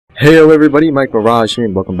Hello everybody, Mykemirage here,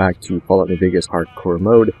 and welcome back to Fallout New Vegas Hardcore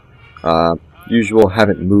Mode. Usual,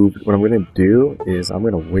 haven't moved. What I'm going to do is I'm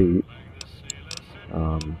going to wait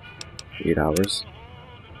 8 hours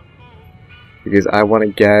because I want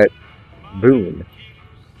to get Boone.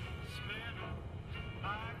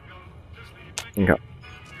 Okay.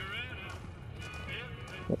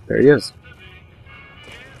 Oh, there he is.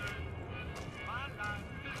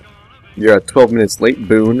 You're at 12 minutes late,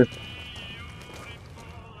 Boone.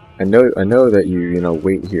 I know that you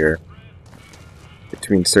wait here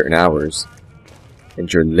between certain hours,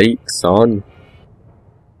 and you're late, son.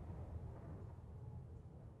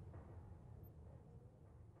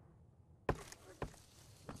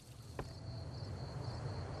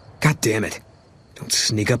 God damn it. Don't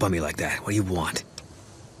sneak up on me like that. What do you want?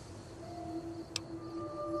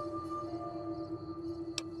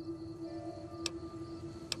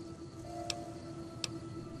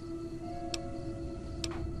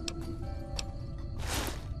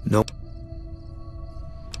 No.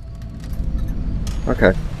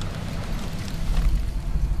 Okay.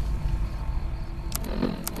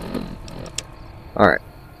 Alright.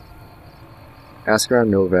 Ask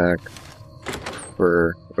around Novak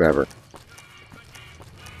for whatever.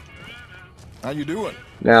 How you doing?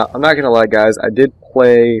 Now, I'm not gonna lie, guys. I did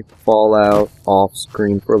play Fallout off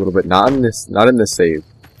screen for a little bit, not in this save.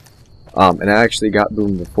 And I actually got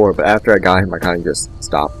Boone before, but after I got him, I kind of just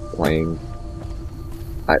stopped playing.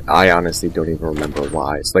 I honestly don't even remember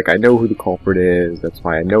why. It's like I know who the culprit is. That's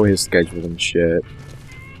why I know his schedule and shit.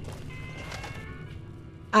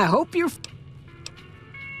 I hope you're.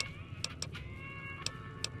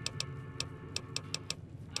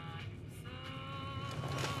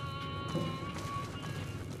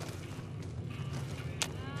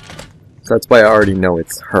 So that's why I already know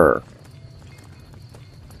it's her.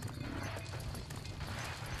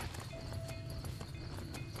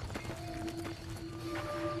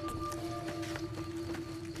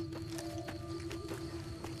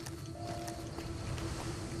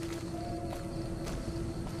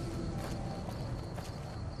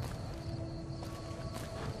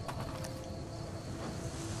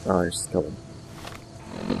 Oh, I just killed him.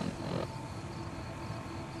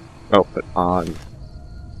 Oh, but on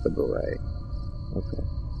the beret. Okay.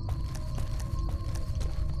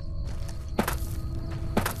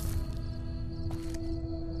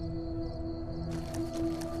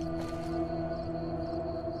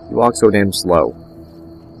 You walk so damn slow.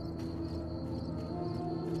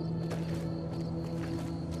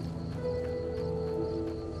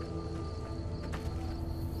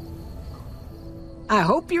 I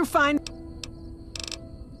hope you're fine.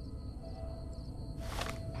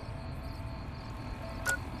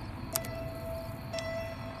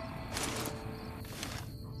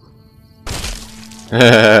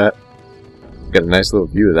 Got a nice little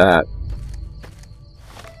view of that.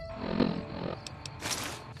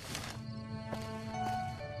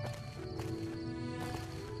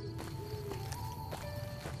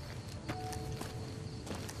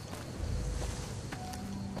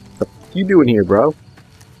 What you doing here, bro?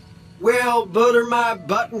 Well, butter my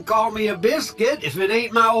butt and call me a biscuit if it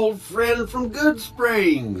ain't my old friend from Good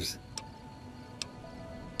Springs.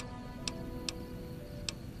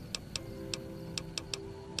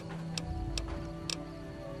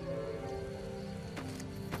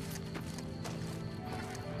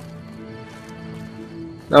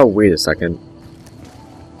 Oh, wait a second.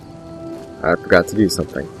 I forgot to do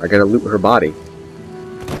something. I gotta loot her body.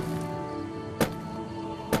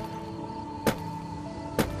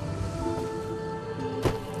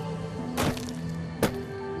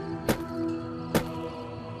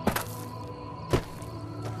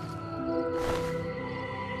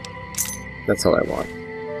 That's all I want.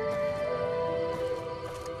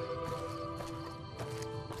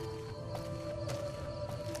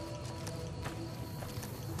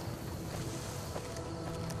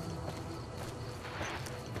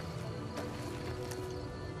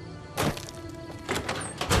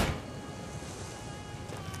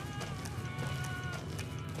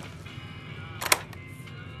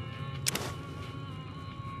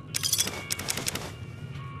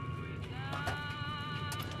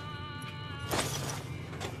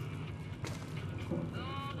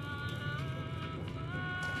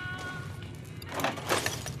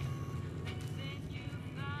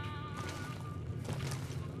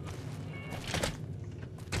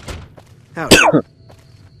 Howdy.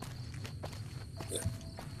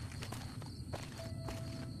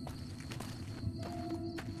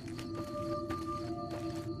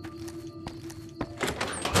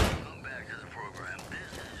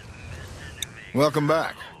 Welcome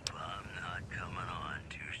back.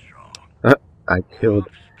 I killed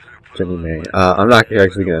Jenny May. I'm not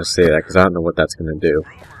actually gonna say that because I don't know what that's gonna do.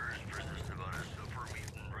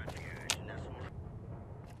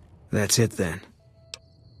 That's it then.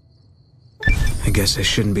 I guess I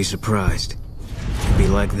shouldn't be surprised. It'd be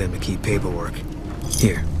like them to keep paperwork.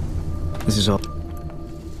 Here. This is all...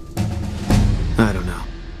 I don't know.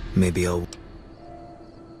 Maybe I'll...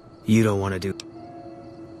 You don't want to do...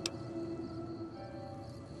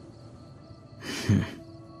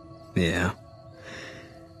 Yeah.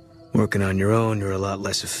 Working on your own, you're a lot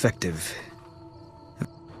less effective.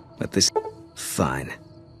 But this... Fine.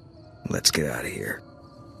 Let's get out of here.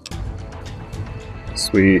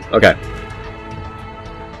 Sweet. Okay.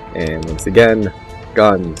 And once again,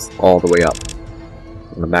 guns all the way up.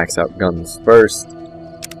 I'm gonna max out guns first.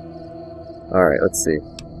 Alright, let's see.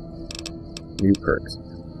 New perks.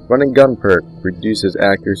 Running gun perk reduces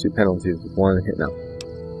accuracy penalties with 1 hit now.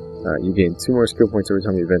 You gain 2 more skill points every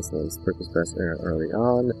time you advance. This perk is best early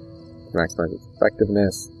on. Maximize its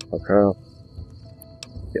effectiveness. Okay.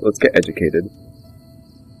 Okay, let's get educated.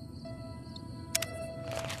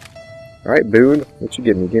 Alright, Boone. What you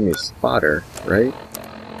give me? Give me a spotter, right?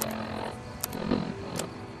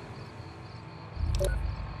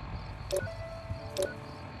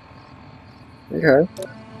 Okay.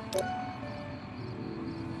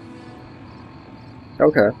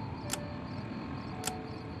 Okay.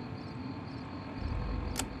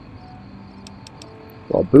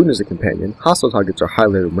 While Boone is a companion, hostile targets are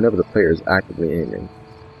highlighted whenever the player is actively aiming.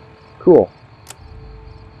 Cool.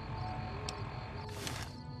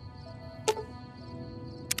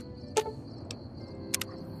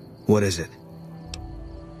 What is it?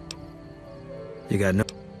 You got no...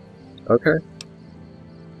 Okay.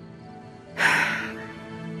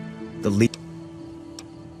 The lead...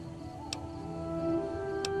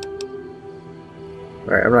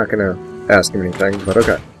 Alright, I'm not gonna ask him anything, but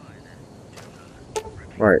okay.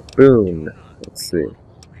 Alright, Boone. Let's see.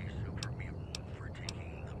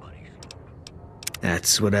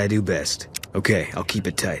 That's what I do best. Okay, I'll keep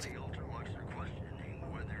it tight.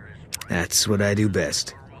 That's what I do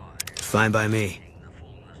best. Fine by me.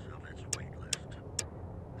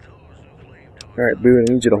 Alright, Boone,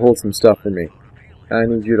 I need you to hold some stuff for me. I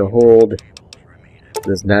need you to hold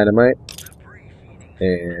this dynamite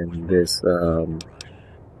and this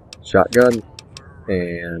shotgun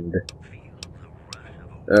and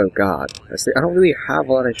oh god, I don't really have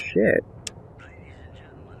a lot of shit.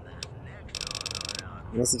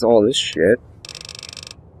 Unless it's all this shit.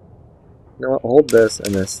 You know what? Hold this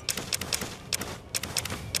and this.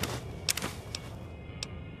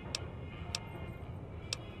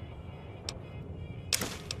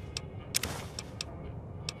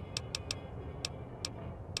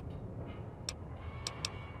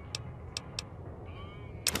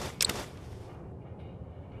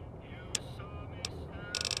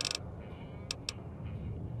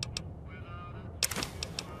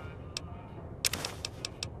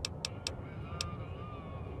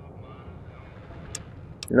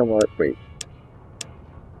 You know what? Wait.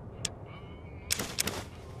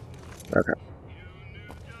 Okay.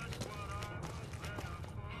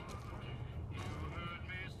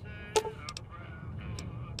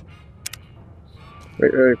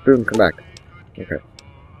 Wait, Boone, come back. Okay.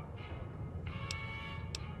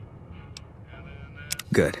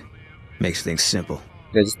 Good. Makes things simple.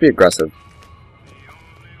 Yeah, just be aggressive.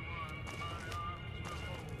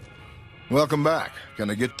 Welcome back. Can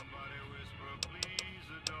I get...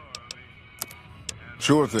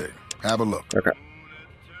 Sure thing. Have a look. Okay.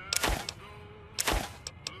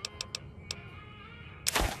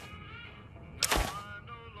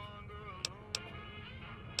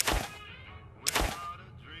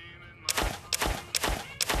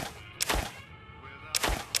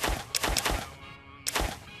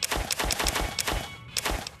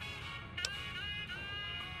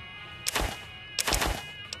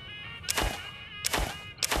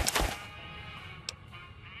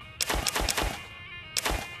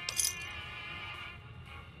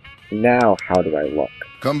 Now, how do I look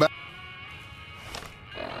Come back.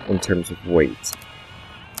 in terms of weight?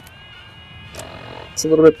 It's a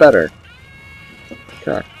little bit better.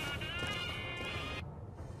 Okay.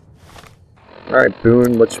 Alright,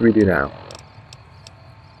 Boone, what should we do now?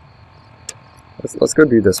 Let's go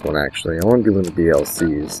do this one, actually. I want to do one of the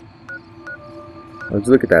DLCs. Let's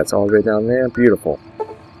look at that. It's all the way down there. Beautiful.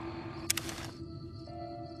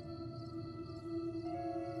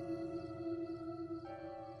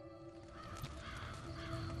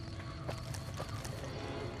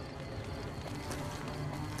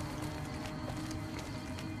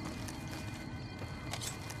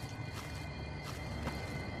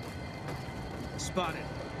 Spotted.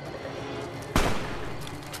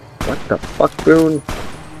 What the fuck, Boone?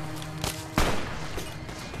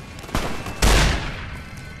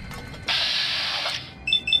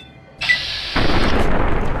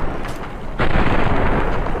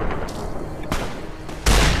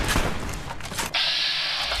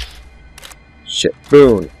 Shit,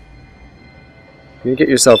 Boone. You get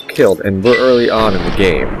yourself killed, and we're early on in the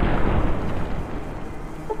game.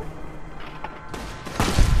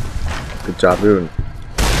 Good job, Boone.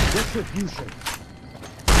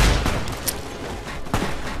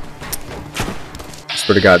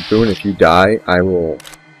 Swear to God, Boone, if you die, I'll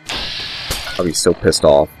be so pissed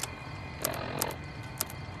off.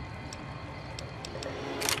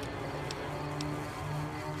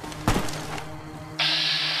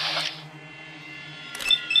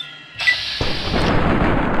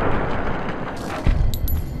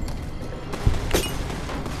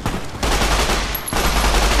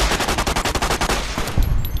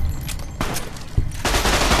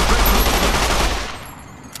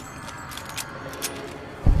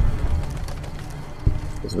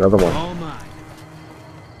 There's another one. All mine.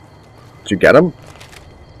 Did you get him?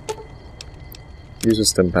 Use a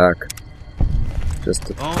stim pack. Just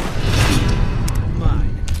to... All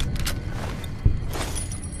mine.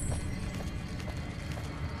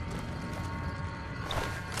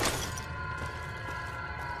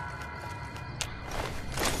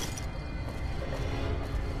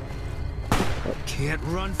 Can't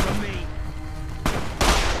run from me.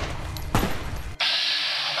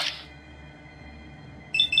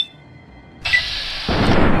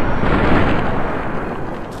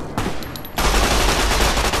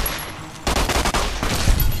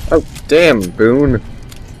 Oh, damn, Boone.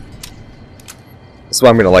 That's why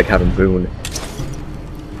I'm gonna like having Boone.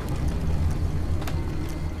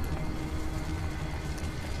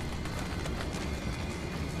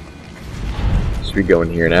 Should we go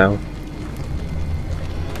in here now?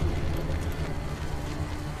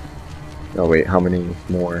 Oh wait, how many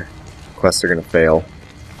more quests are gonna fail?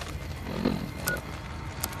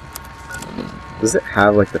 Does it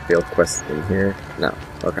have like the failed quests in here? No.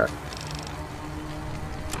 Okay.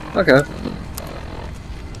 Okay.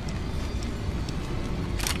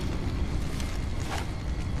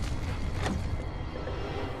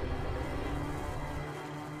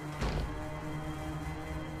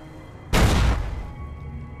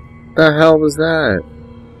 The hell was that?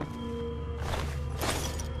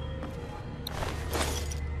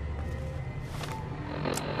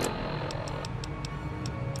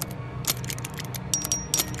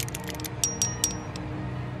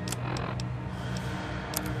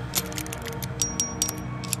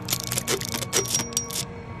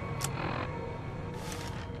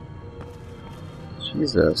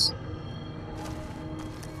 Jesus.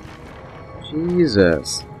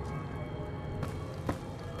 Jesus.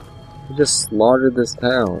 We just slaughtered this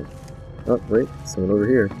town. Oh, wait, someone over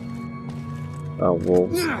here. Oh,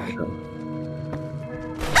 wolves. Okay.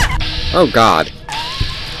 Oh, God.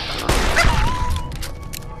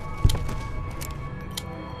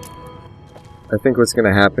 I think what's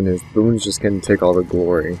gonna happen is Boone's just gonna take all the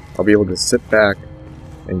glory. I'll be able to sit back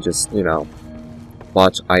and just, you know,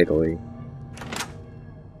 watch idly.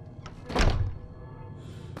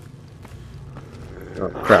 Oh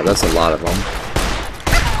crap, that's a lot of them.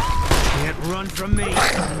 Can't run from me.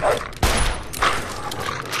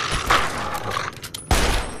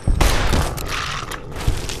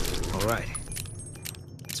 All right.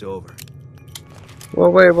 It's over. Whoa,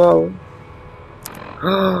 wait, whoa.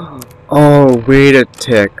 Oh, wait a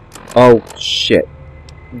tick. Oh, shit.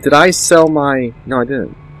 Did I sell my... No, I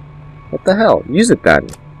didn't. What the hell? Use it then.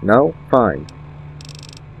 No? Fine.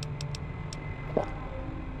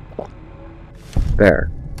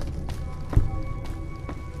 There.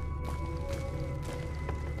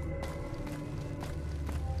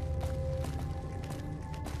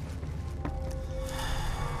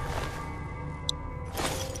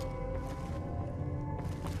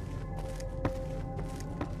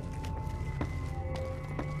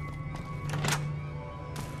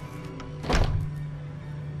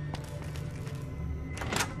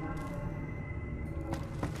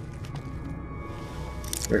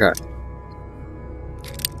 Okay.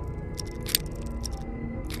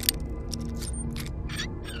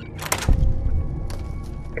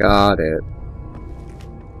 Got it.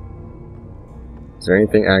 Is there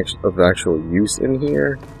anything of actual use in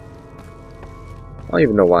here? I don't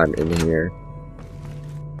even know why I'm in here.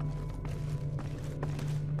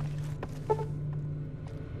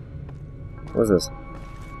 What is this?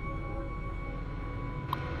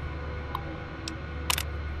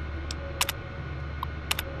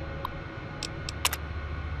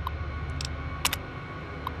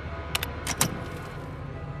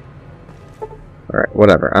 Alright,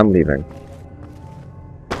 whatever. I'm leaving.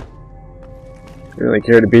 I didn't really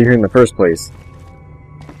care to be here in the first place.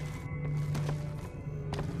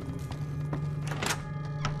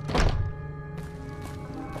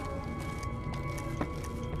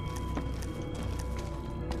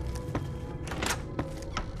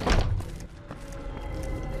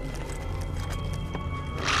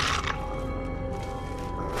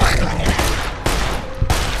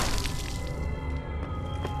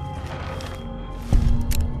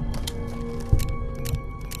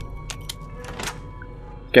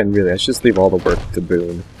 Again, really, I should just leave all the work to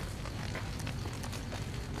Boone.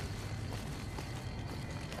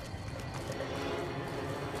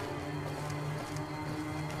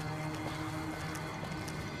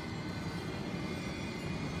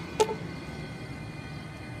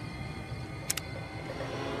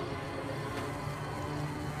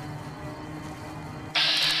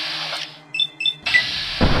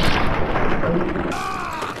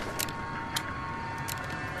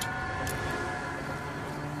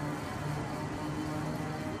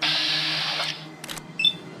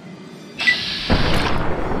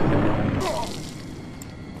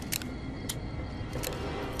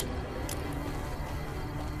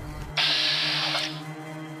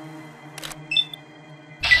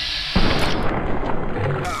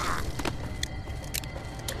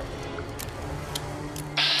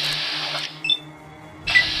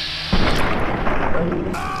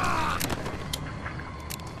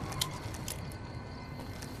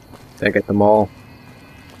 Did I get them all?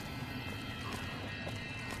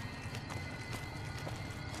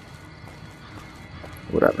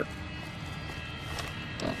 Whatever.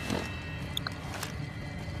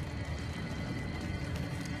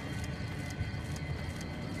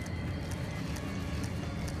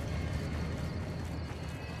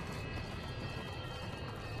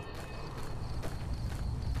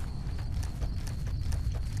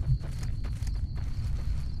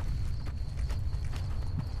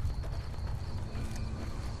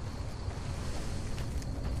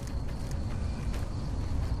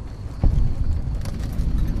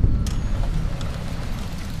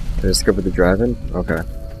 I discovered the drive-in? Okay.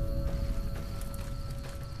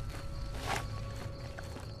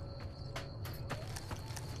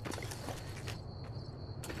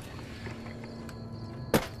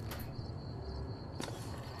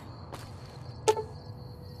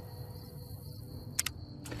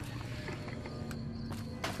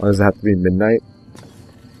 Why does it have to be midnight?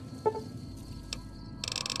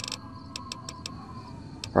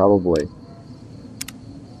 Probably.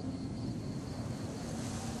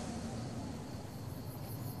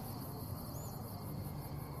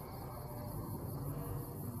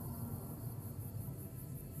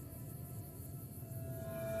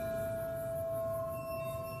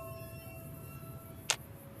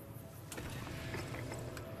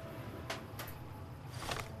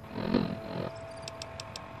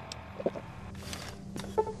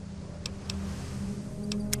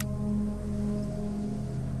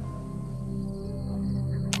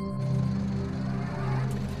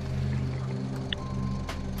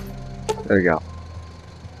 There you go.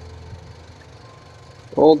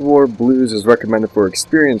 World War Blues is recommended for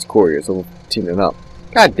experienced couriers level 15 and up.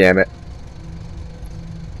 God damn it.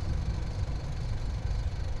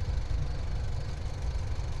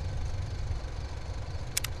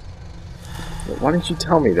 Why didn't you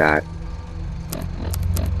tell me that?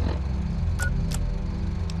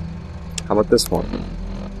 How about this one?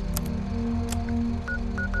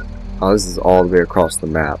 Oh, this is all the way across the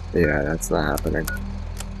map. Yeah, that's not happening.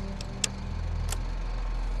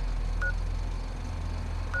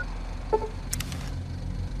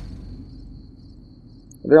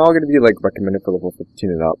 They're all going to be, like, recommended for level 15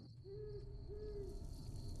 and up.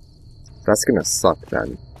 That's going to suck,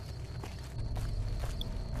 then.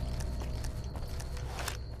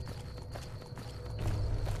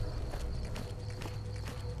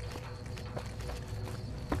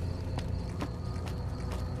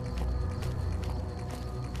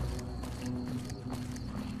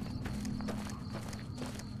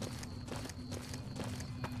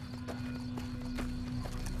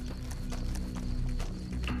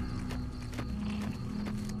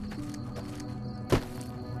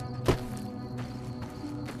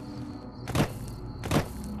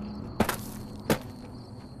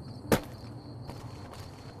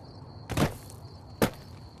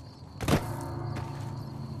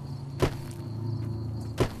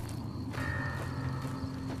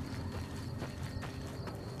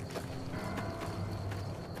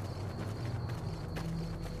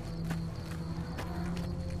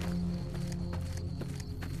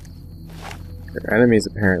 They're enemies,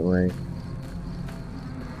 apparently.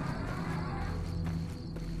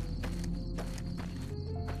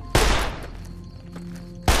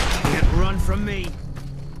 from me.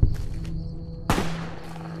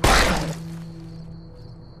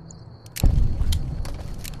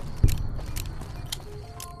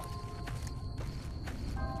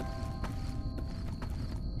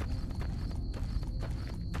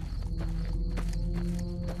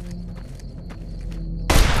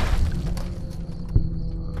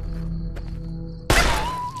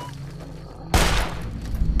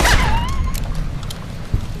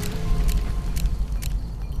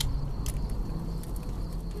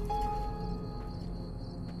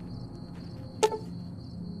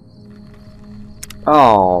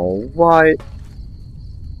 Oh, what?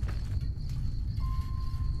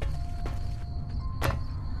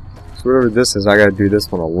 So whatever this is, I gotta do this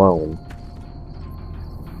one alone.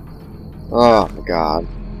 Oh my god.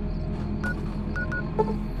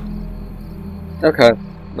 Okay,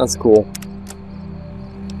 that's cool.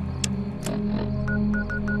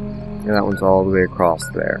 And that one's all the way across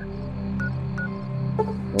there.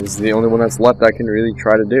 This is the only one that's left I can really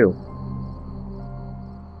try to do.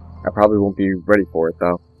 I probably won't be ready for it,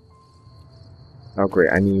 though. Oh,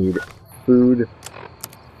 great. I need food.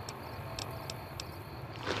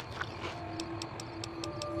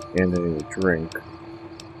 And I need a drink.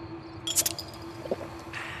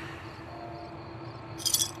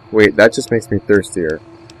 Wait, that just makes me thirstier.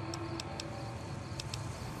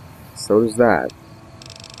 So does that.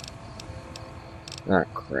 Ah,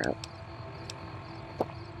 crap.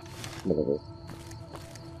 Whatever.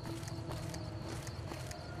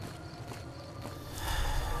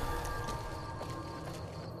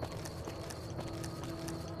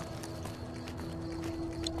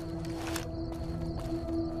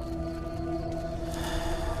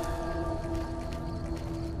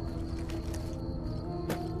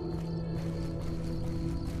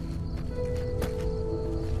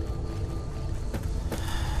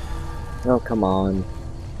 Oh, come on.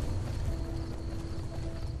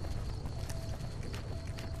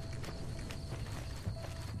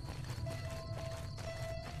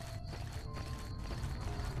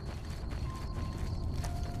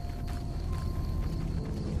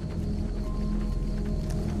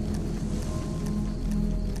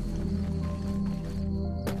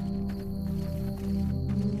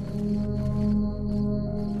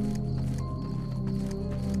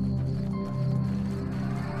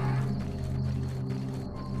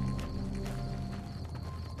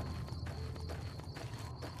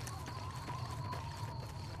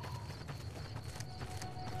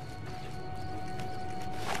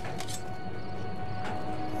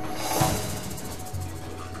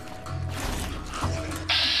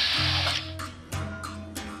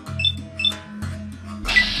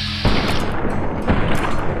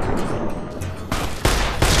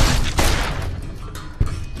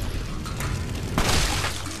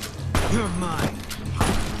 You're mine.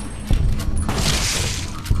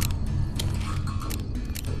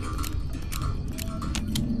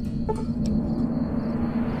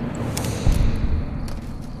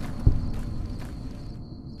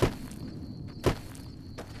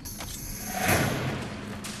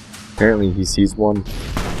 Apparently he sees one.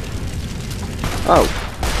 Oh.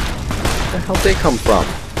 Where the hell did they come from?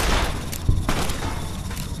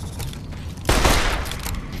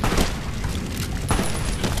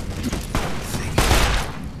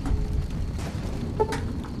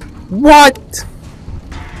 What?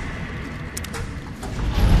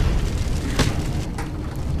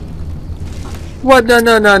 What? No,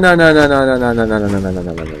 no, no, no, no, no, no, no, no, no, no, no, no, no, no,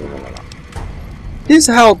 no, no, no, no. His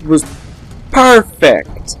health was perfect.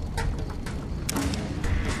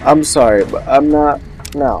 I'm sorry, but I'm not.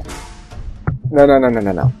 No. No, no, no, no,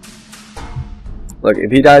 no, no. Look, if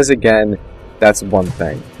he dies again, that's one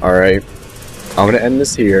thing, alright? I'm gonna end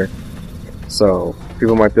this here. So,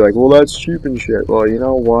 people might be like, well, that's cheap and shit. Well, you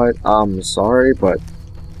know what? I'm sorry, but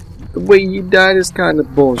the way you died is kind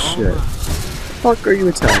of bullshit. Fuck are you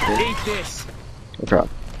attacking? Eat this. Okay.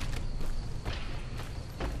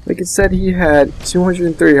 Like it said he had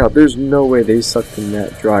 230 health. There's no way they sucked in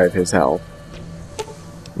that dry of his health.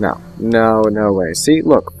 No. No, no way. See,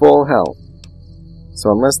 look, full health.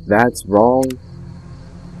 So unless that's wrong...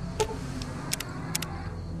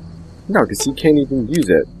 No, because he can't even use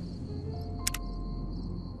it.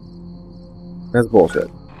 That's bullshit.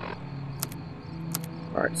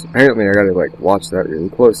 Alright, so apparently I gotta, like, watch that really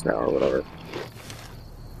close now, or whatever.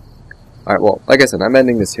 Alright, well, like I said, I'm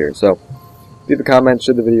ending this here, so... leave a comment,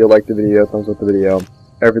 share the video, like the video, thumbs up the video.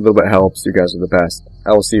 Every little bit helps, you guys are the best.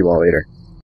 I will see you all later.